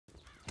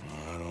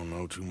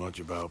know too much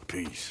about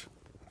peace.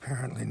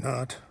 Apparently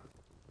not.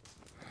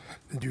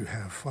 Did you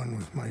have fun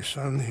with my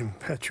son, the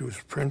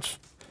impetuous prince?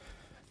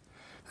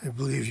 I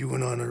believe you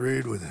went on a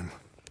raid with him.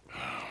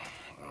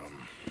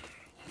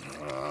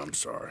 I'm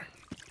sorry.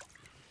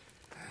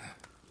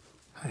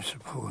 I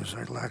suppose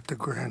I lack the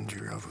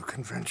grandeur of a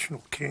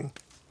conventional king.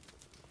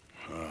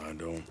 I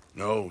don't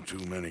know too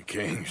many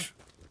kings.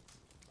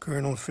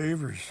 Colonel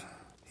Favors,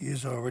 he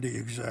has already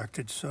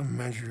exacted some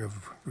measure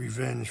of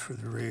revenge for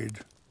the raid.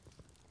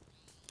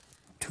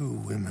 2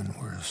 women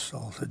were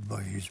assaulted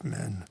by his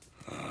men.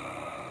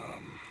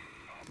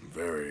 I'm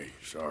very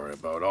sorry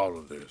about all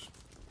of this.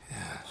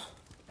 Yes.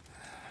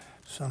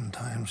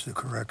 Sometimes the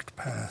correct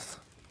path,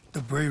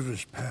 the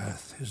bravest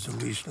path, is the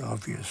least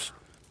obvious,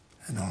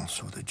 and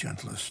also the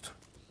gentlest.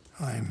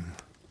 I'm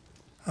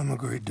a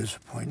great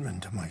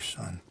disappointment to my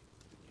son.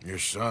 Your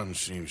son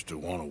seems to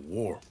want a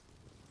war.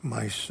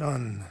 My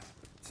son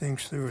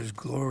thinks there is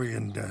glory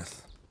in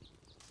death.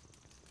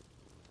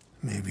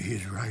 Maybe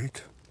he's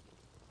right,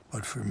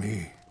 but for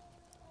me,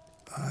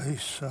 I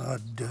saw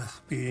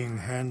death being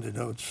handed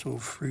out so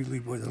freely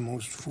by the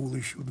most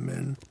foolish of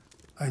men,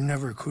 I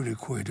never could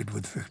equate it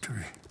with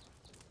victory.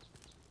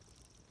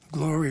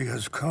 Glory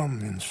has come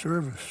in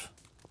service.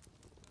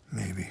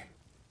 Maybe.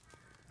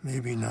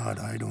 Maybe not,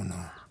 I don't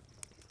know.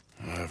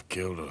 I've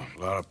killed a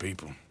lot of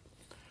people.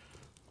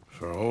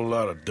 For a whole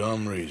lot of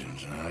dumb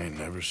reasons, and I ain't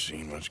never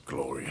seen much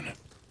glory in it.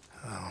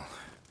 Well,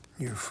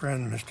 your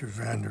friend, Mr.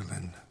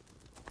 Vanderland,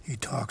 he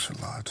talks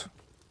a lot.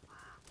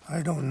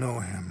 I don't know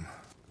him,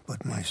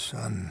 but my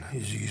son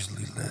is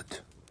easily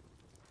led.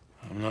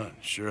 I'm not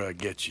sure I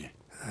get you.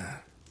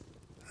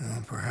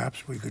 Well,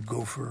 perhaps we could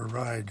go for a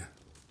ride.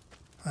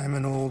 I'm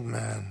an old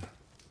man.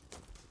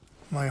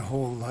 My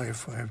whole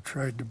life I have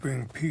tried to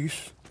bring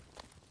peace.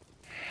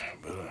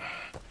 But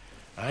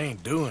I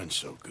ain't doing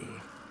so good.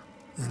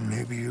 Then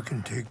maybe you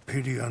can take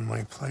pity on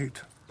my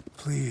plight.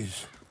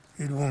 Please,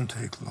 it won't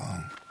take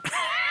long.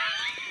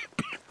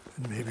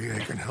 And maybe I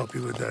can help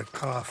you with that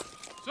cough.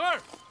 Sir!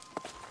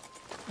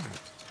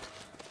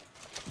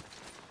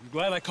 I'm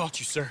glad I caught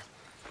you, sir.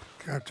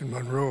 Captain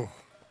Monroe,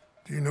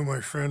 do you know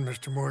my friend,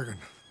 Mr. Morgan?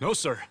 No,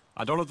 sir.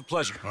 I don't have the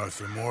pleasure.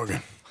 Arthur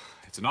Morgan.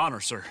 It's an honor,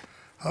 sir.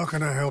 How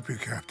can I help you,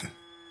 Captain?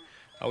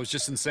 I was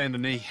just in Saint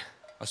Denis.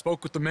 I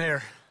spoke with the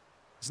mayor.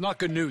 It's not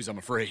good news, I'm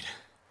afraid.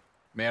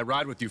 May I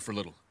ride with you for a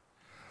little?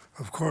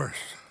 Of course.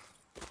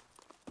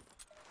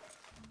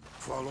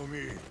 Follow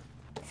me.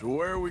 So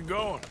where are we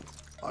going?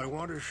 I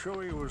want to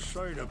show you a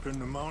site up in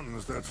the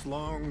mountains that's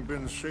long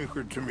been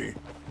sacred to me.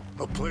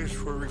 A place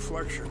for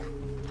reflection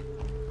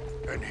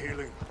and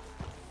healing.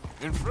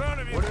 In front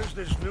of you. What is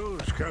this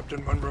news,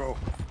 Captain Monroe?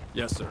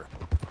 Yes, sir.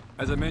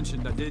 As I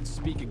mentioned, I did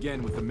speak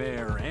again with the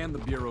mayor and the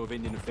Bureau of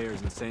Indian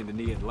Affairs in Saint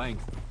Denis at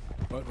length.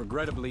 But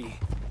regrettably,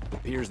 it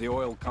appears the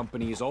oil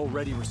company has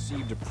already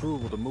received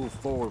approval to move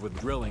forward with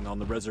drilling on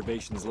the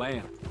reservation's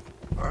land.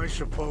 I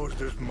supposed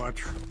as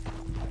much.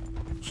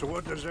 So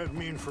what does that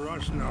mean for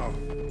us now?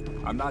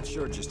 I'm not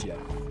sure just yet.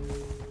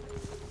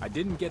 I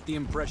didn't get the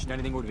impression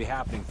anything would be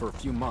happening for a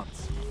few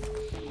months.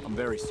 I'm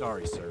very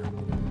sorry, sir.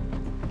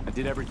 I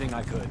did everything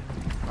I could.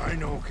 I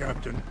know,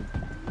 Captain.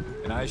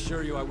 And I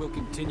assure you I will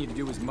continue to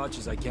do as much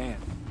as I can.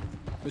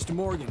 Mr.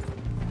 Morgan,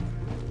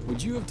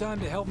 would you have time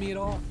to help me at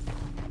all?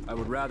 I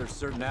would rather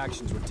certain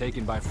actions were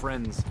taken by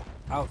friends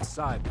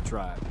outside the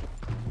tribe.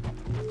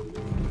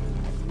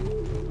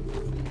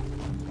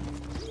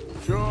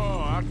 Sure,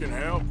 I can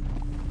help.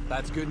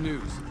 That's good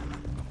news.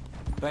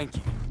 Thank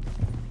you.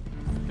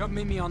 Come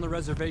meet me on the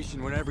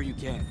reservation whenever you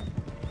can.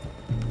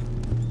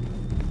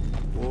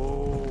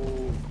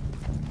 Whoa.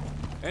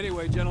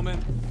 Anyway,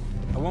 gentlemen,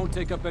 I won't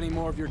take up any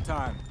more of your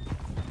time.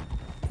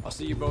 I'll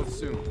see you both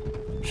soon.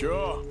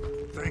 Sure.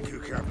 Thank you,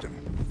 Captain.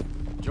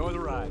 Enjoy the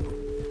ride.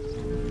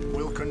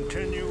 We'll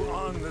continue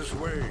on this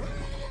way.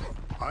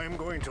 I'm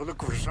going to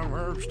look for some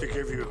herbs to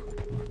give you.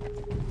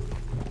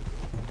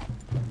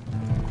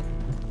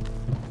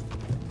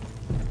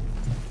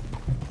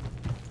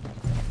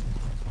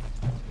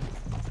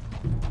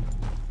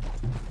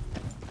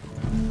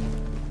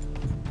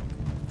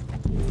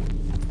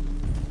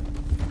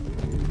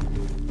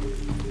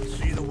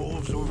 See the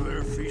wolves over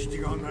there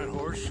feasting on that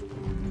horse?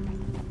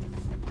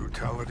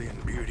 Brutality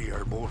and beauty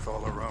are both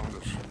all around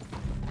us.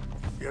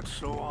 Yet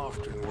so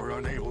often we're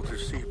unable to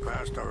see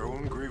past our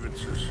own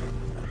grievances.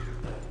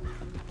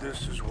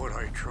 This is what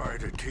I try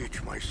to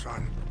teach my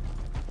son.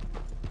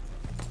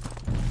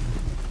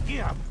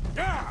 Yeah.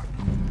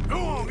 Go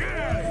on, get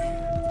out of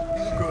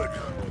here. Good.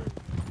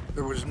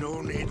 There was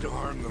no need to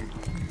harm them.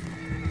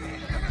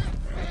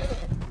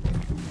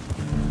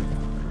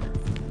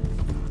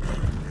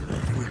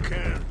 We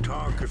can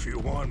talk if you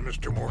want,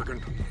 Mr.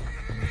 Morgan.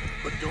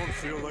 But don't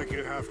feel like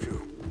you have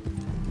to.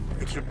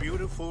 It's a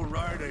beautiful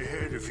ride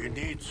ahead if you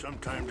need some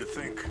time to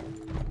think.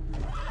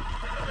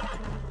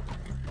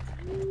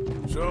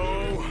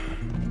 So,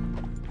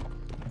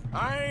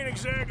 I ain't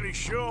exactly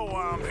sure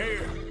why I'm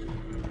here.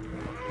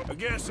 I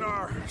guess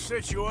our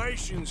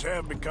situations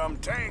have become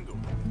tangled.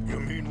 You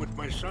mean with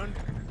my son?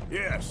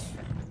 Yes.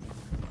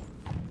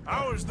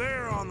 I was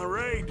there on the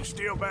raid to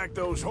steal back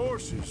those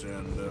horses,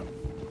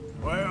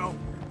 and, well...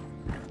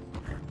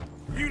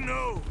 You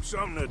know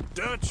something of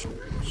Dutch?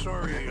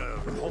 Sorry,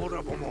 hold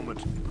up a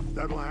moment.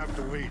 That'll have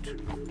to wait.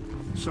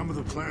 Some of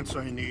the plants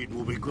I need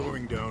will be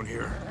growing down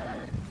here.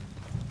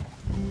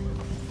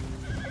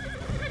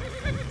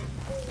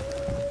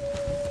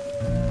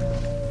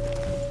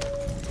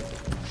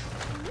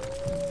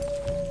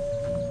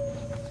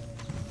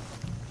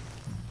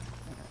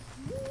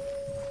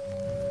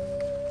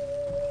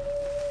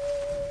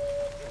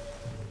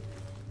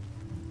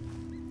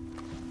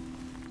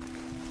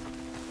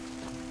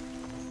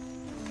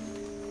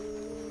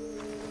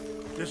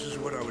 This is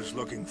what I was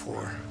looking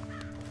for.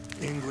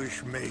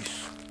 English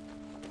mace.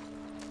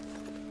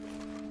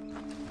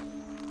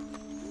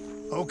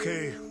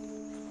 Okay,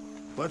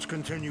 let's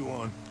continue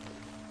on.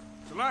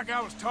 So like I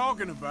was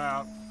talking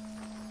about,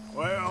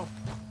 well,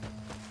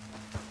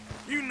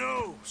 you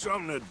know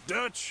something of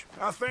Dutch,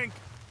 I think?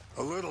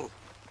 A little.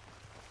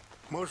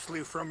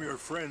 Mostly from your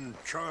friend,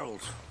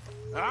 Charles.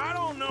 I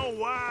don't know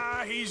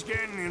why he's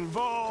getting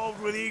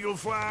involved with eagle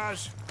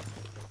flies,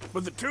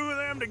 but the two of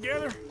them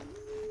together,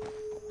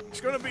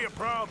 it's gonna be a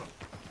problem.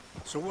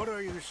 So what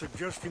are you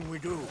suggesting we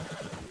do?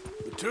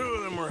 The two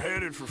of them were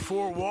headed for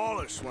Fort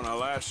Wallace when I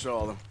last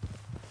saw them.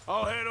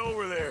 I'll head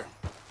over there,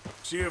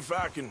 see if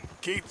I can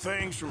keep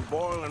things from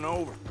boiling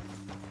over.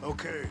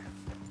 Okay.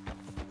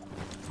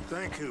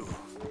 Thank you,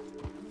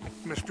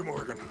 Mr.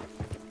 Morgan.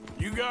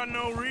 You got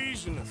no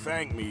reason to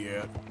thank me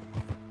yet.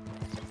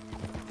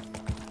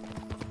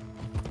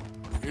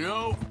 You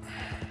know,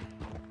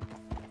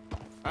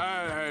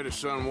 I had a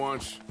son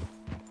once,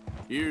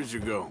 years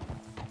ago.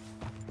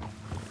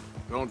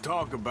 Don't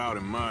talk about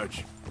him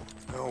much.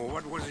 Oh,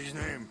 what was his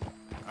name?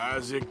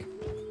 Isaac.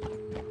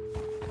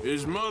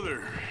 His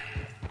mother,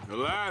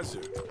 Eliza,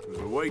 was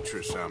a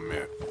waitress I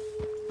met.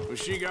 When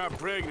she got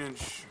pregnant,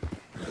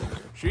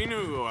 she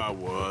knew who I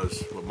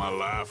was, what my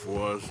life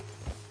was.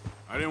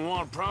 I didn't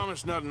want to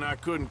promise nothing I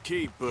couldn't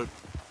keep, but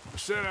I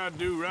said I'd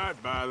do right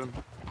by them.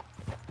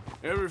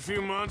 Every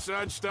few months,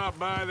 I'd stop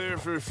by there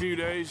for a few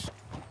days.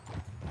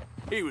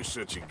 He was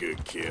such a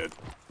good kid.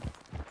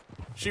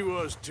 She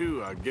was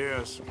too, I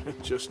guess.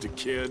 Just a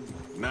kid,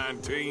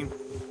 19.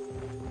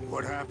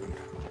 What happened?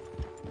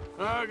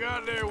 I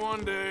got there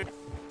one day.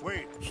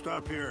 Wait,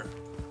 stop here.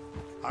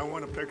 I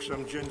want to pick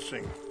some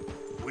ginseng.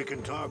 We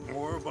can talk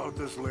more about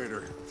this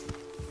later.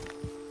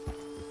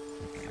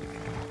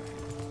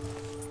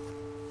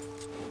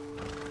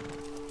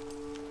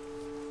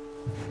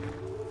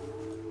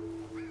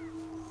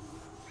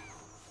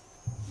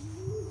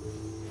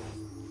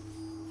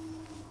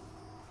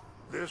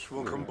 This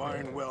will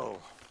combine well.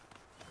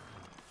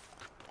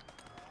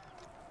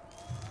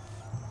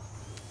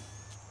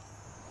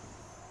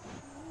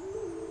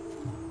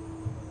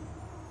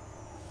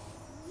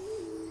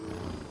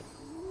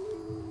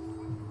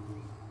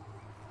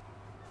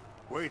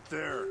 Wait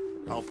there.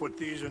 I'll put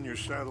these in your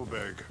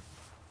saddlebag.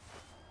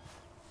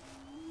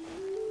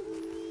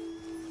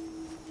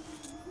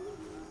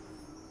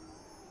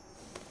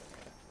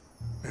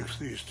 Mix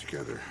these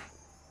together.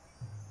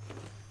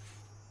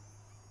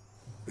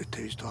 It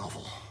tastes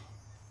awful,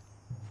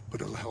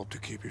 but it'll help to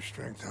keep your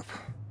strength up.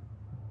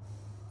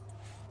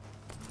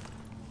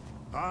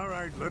 All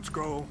right, let's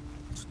go.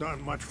 It's not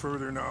much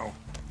further now.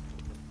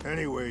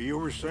 Anyway, you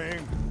were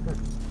saying?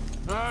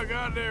 I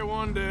got there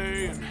one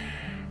day and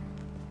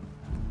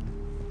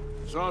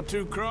saw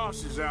two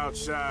crosses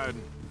outside.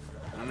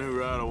 I knew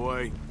right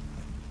away.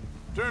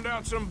 Turned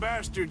out some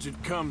bastards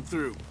had come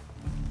through.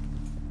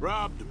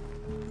 Robbed them.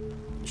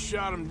 And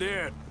shot them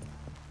dead.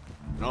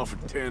 And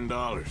offered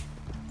 $10.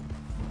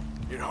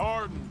 It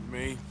hardened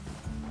me.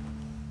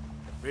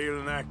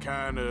 Feeling that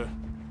kind of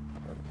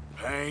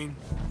pain,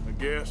 I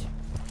guess.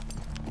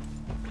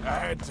 I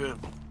had to...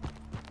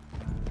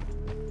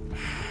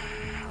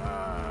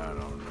 I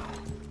don't know.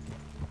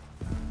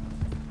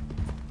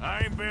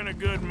 I ain't been a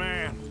good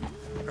man.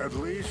 At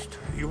least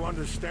you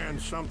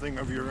understand something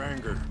of your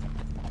anger.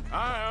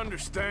 I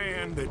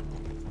understand that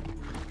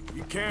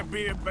you can't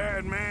be a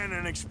bad man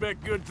and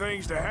expect good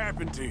things to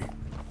happen to you.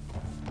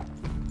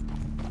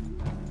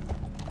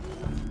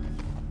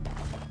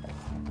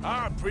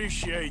 I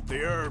appreciate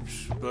the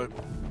herbs, but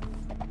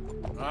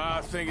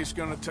I think it's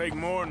gonna take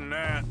more than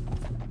that.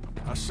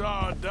 I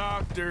saw a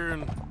doctor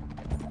and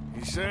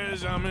he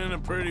says I'm in a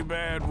pretty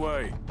bad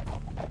way.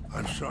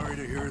 I'm sorry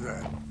to hear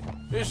that.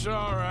 It's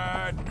all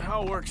right.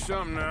 I'll work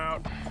something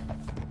out.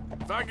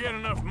 If I get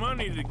enough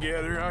money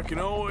together, I can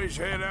always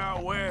head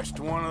out west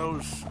to one of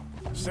those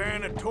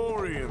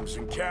sanatoriums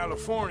in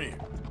California.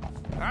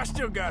 I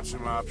still got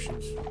some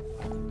options.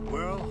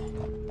 Well,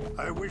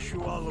 I wish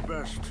you all the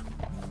best.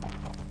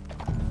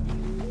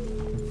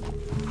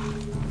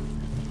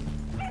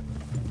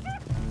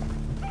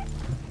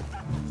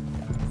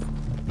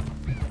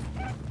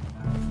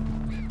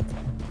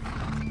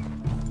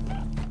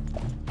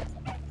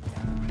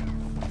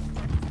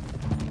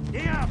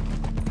 Yeah.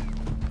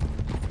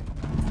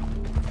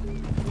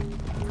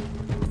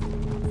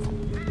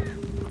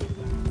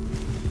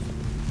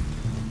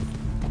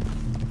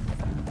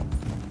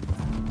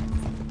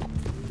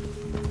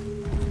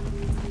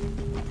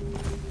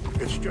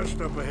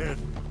 just up ahead.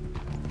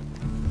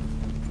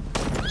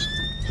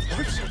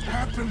 What's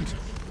happened?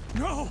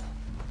 No!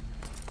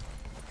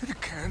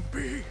 It can't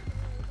be.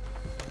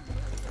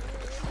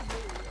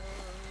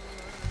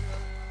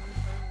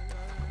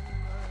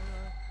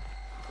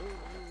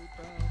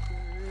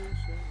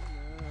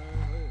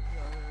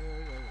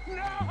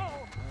 No!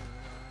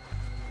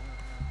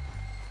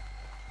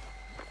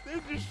 They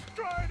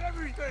destroyed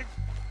everything!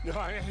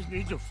 I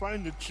need to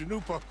find the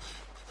Chanupa.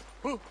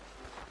 Who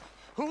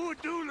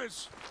would do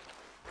this?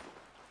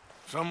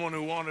 Someone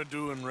who wanted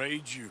to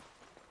enrage you.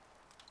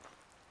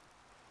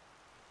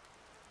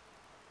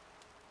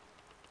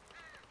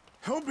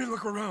 Help me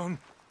look around,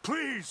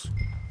 please.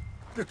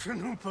 The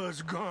Chanupa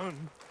is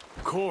gone.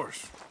 Of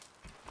course.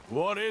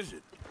 What is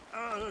it?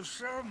 A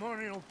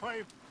ceremonial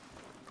pipe.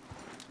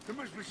 There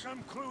must be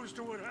some clues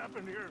to what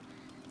happened here.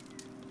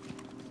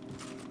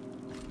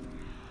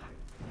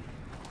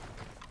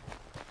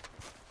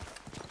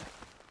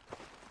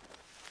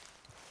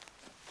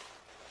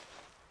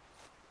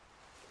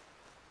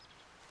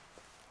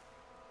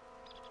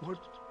 What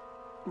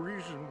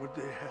reason would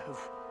they have?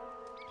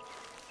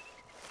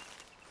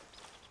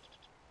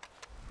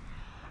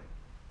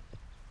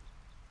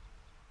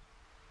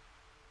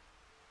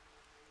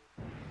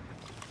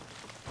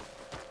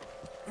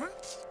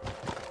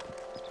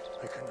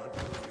 I cannot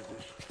believe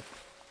this.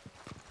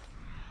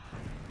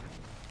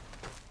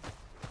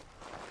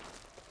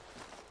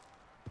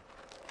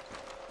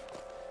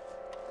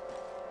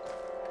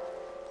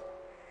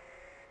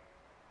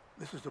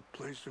 This is a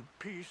place of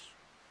peace.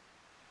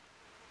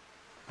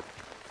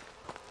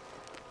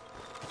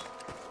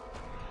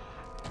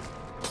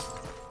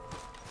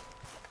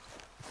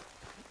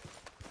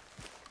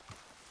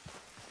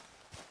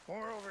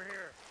 More over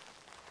here.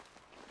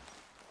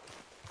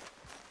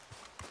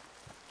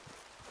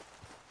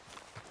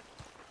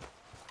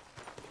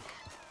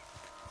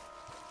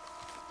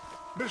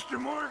 Mr.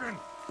 Morgan!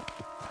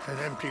 An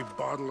empty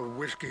bottle of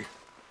whiskey.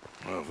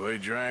 Well, if they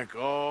drank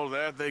all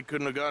that, they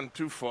couldn't have gotten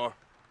too far.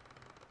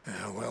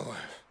 Yeah, well,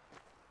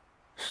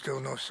 still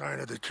no sign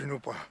of the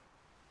Chanupa.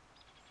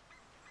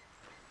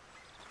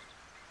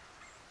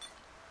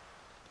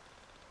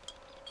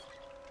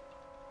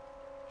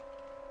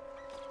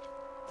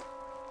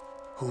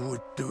 Who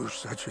would do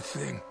such a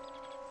thing?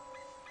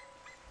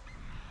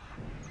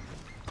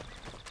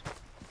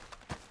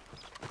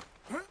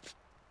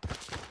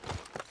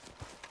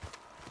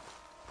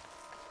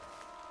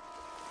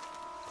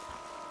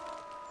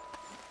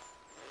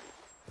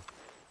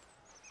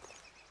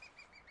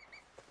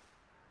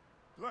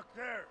 Look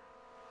there.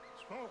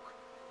 Smoke.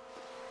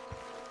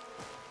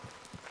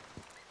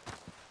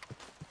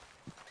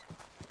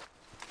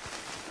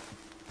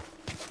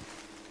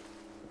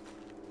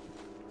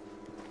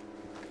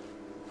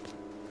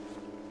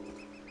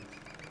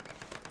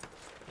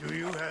 Do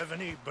you have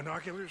any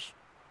binoculars?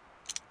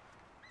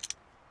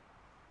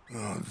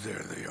 Oh,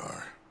 there they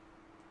are.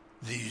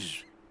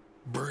 These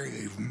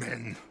brave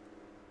men.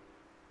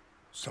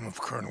 Some of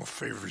Colonel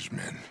Favor's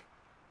men.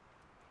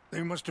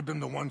 They must have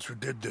been the ones who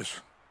did this.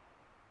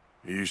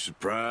 Are you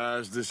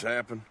surprised this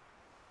happened?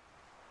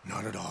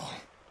 Not at all.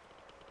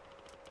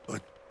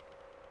 But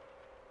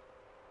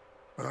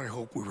I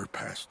hope we were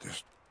past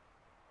this.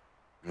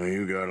 Well,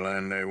 you got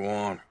land they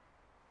want.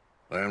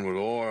 Land with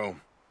oil.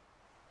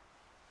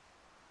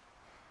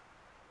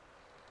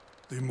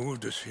 They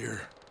moved us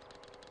here.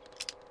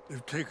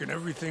 They've taken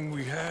everything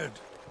we had.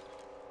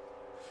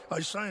 I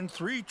signed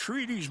 3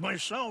 treaties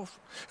myself,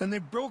 and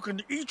they've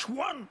broken each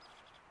one.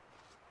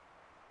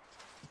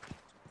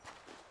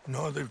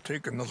 Now they've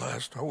taken the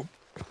last hope.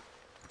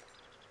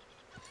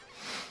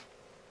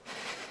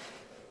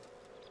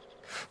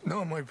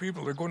 Now my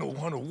people are going to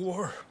want a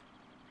war.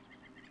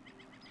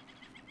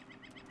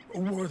 A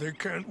war they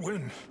can't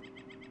win.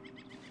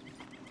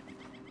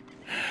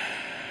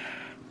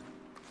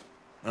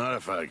 Not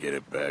if I get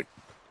it back.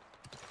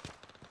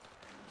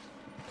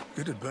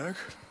 Get it back?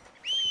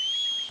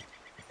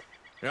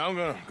 Yeah, I'm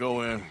gonna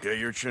go in, get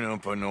your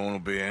Chanupa, no one will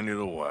be any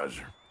the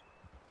wiser.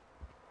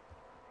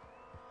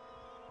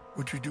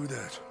 Would you do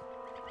that?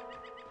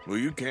 Well,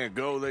 you can't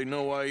go, they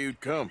know why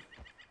you'd come.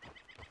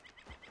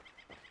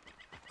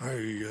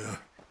 I,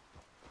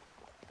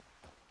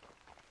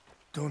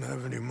 don't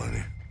have any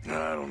money. No,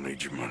 I don't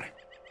need your money.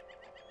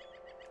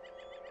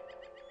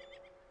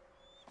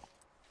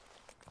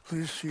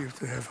 Please see if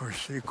they have our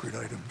sacred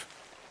items.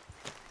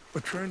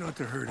 But try not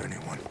to hurt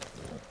anyone.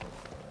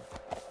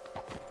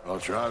 I'll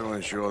try to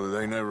ensure that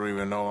they never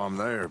even know I'm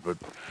there, but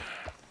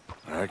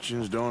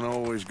actions don't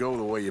always go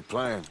the way you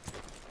plan.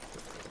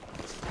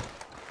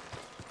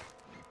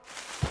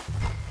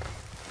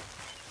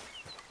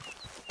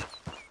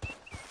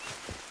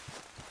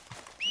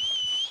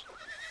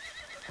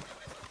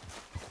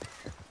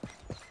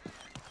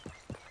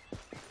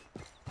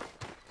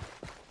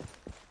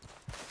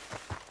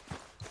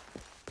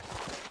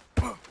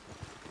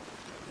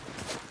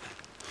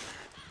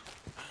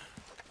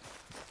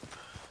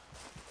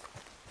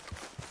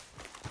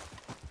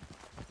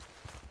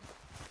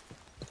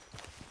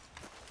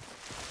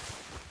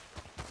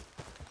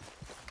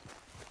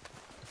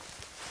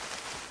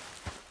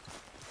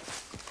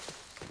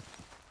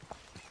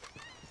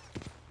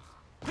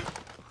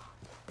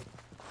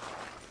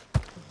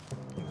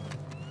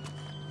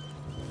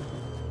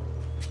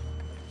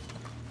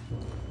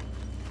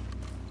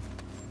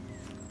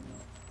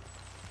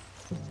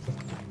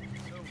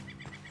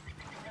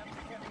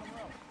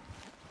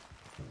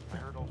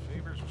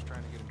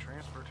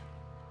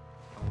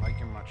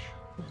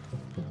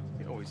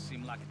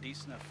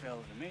 decent enough fella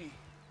to me.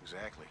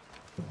 Exactly.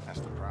 That's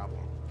the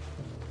problem.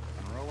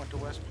 Monroe went to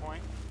West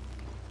Point.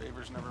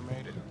 Favors never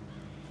made it.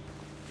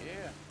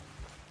 Yeah,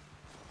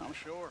 I'm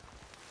sure.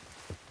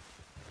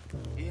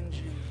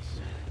 Engines.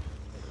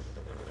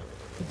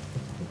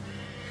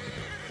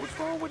 What's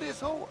wrong with this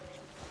horse?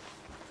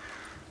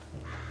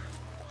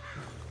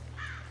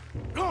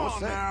 Go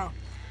on now.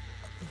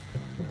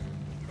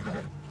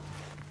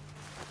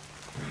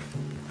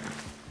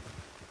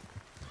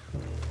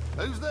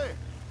 Who's there?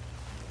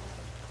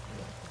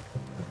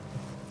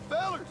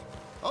 Fellers,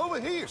 over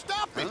here,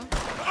 stop it!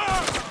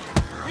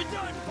 You're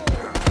done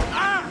for!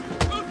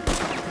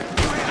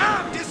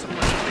 I'm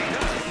disciplined,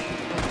 leader!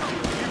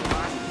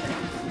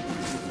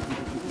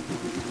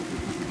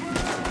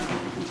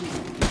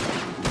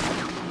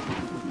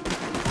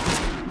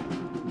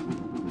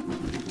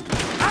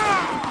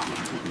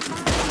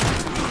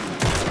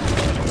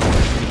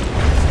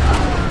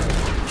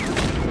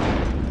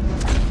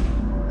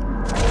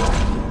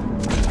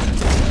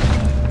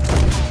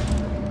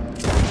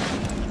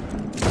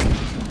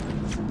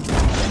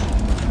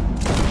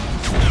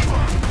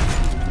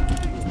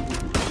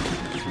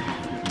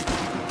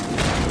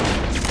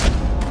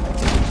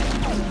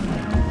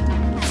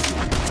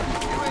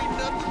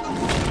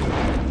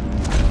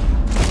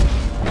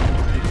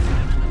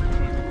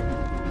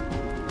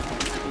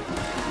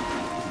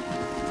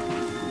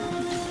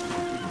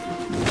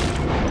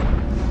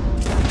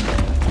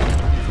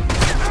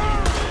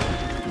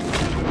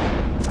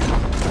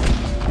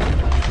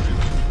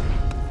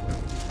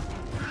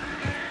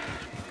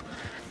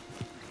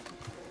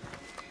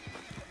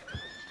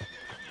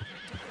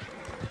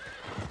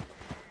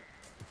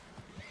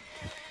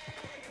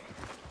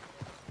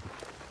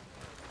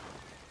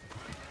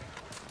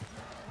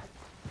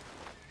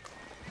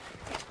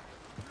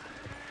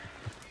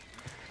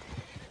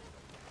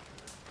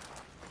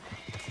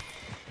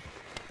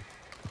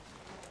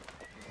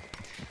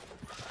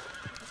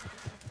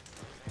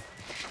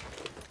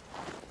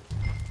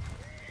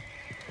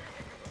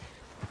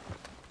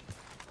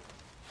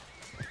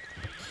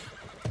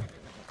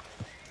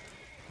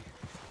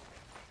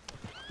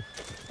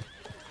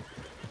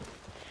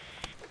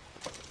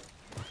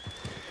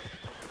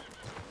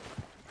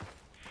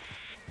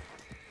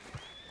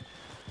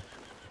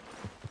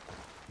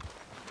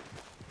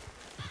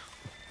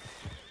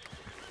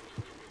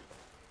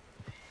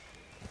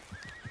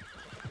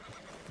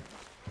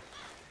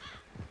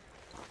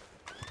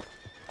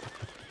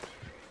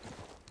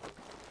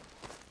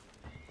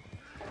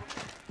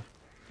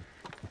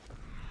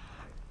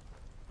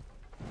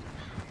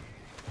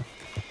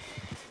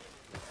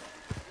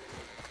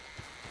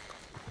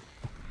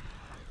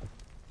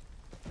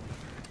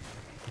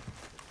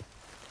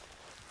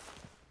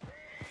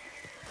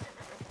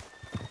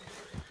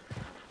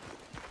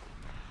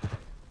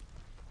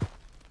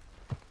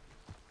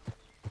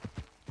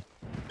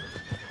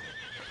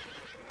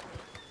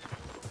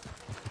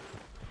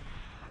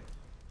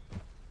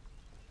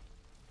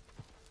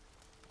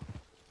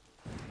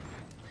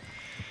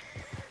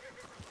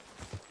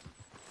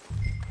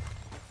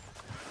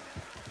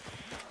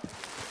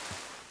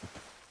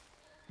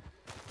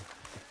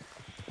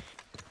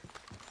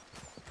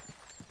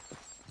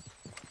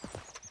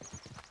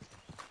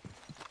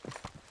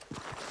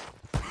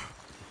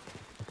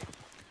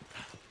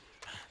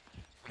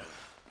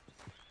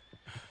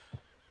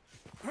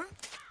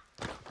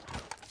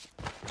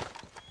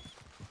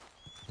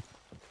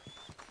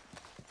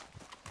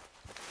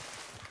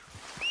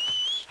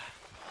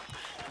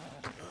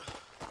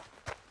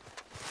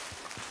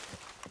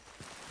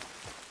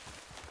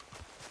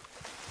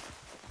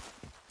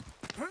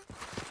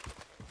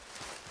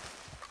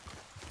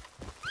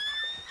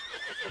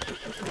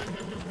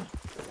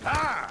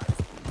 Ah!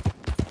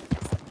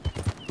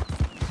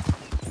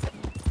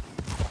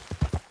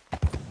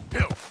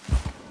 Hill.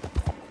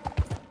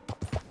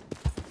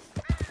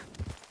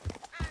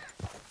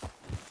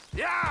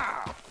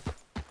 Yeah!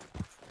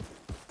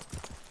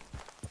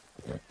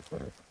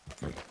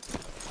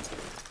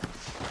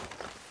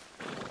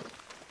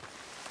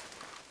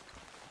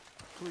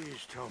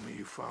 Please tell me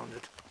you found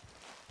it.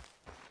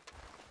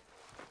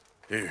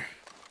 Here.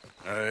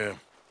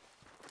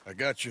 I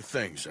got your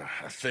things,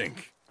 I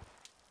think.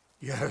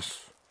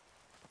 Yes.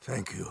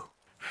 Thank you.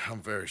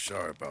 I'm very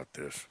sorry about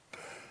this.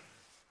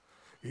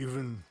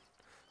 Even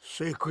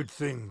sacred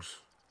things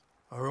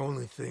are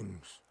only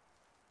things.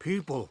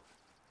 People,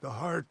 the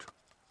heart,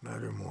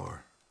 matter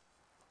more.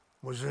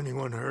 Was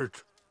anyone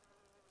hurt?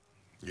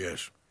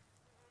 Yes.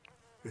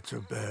 It's a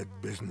bad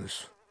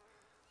business.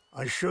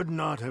 I should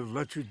not have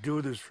let you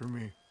do this for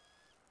me.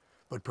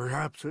 But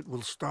perhaps it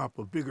will stop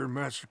a bigger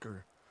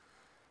massacre.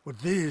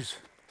 With these,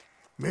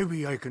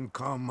 maybe I can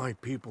calm my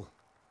people.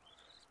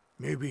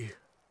 Maybe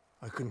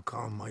I can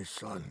calm my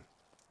son.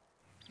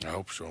 I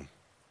hope so.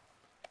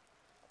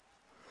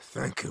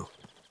 Thank you.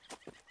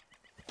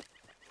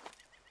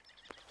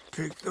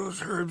 Take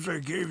those herbs I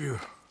gave you,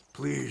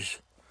 please.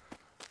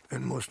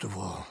 And most of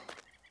all,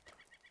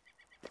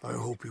 I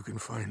hope you can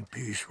find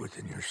peace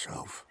within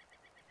yourself.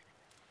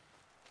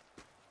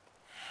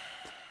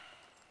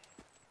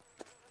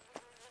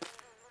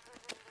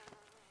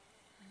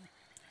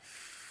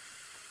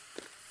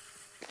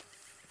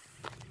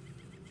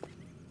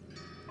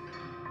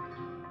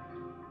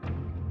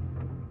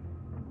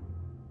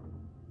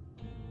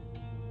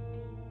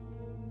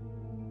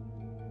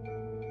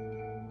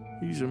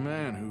 He's a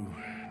man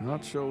who,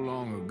 not so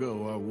long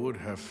ago, I would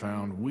have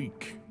found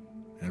weak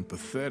and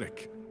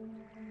pathetic.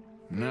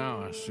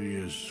 Now I see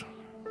as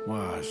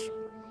wise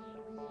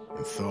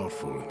and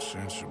thoughtful and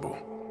sensible.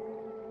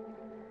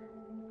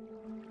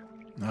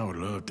 I would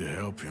love to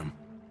help him.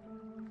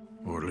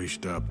 Or at least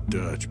stop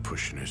Dutch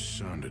pushing his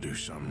son to do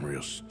something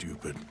real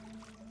stupid.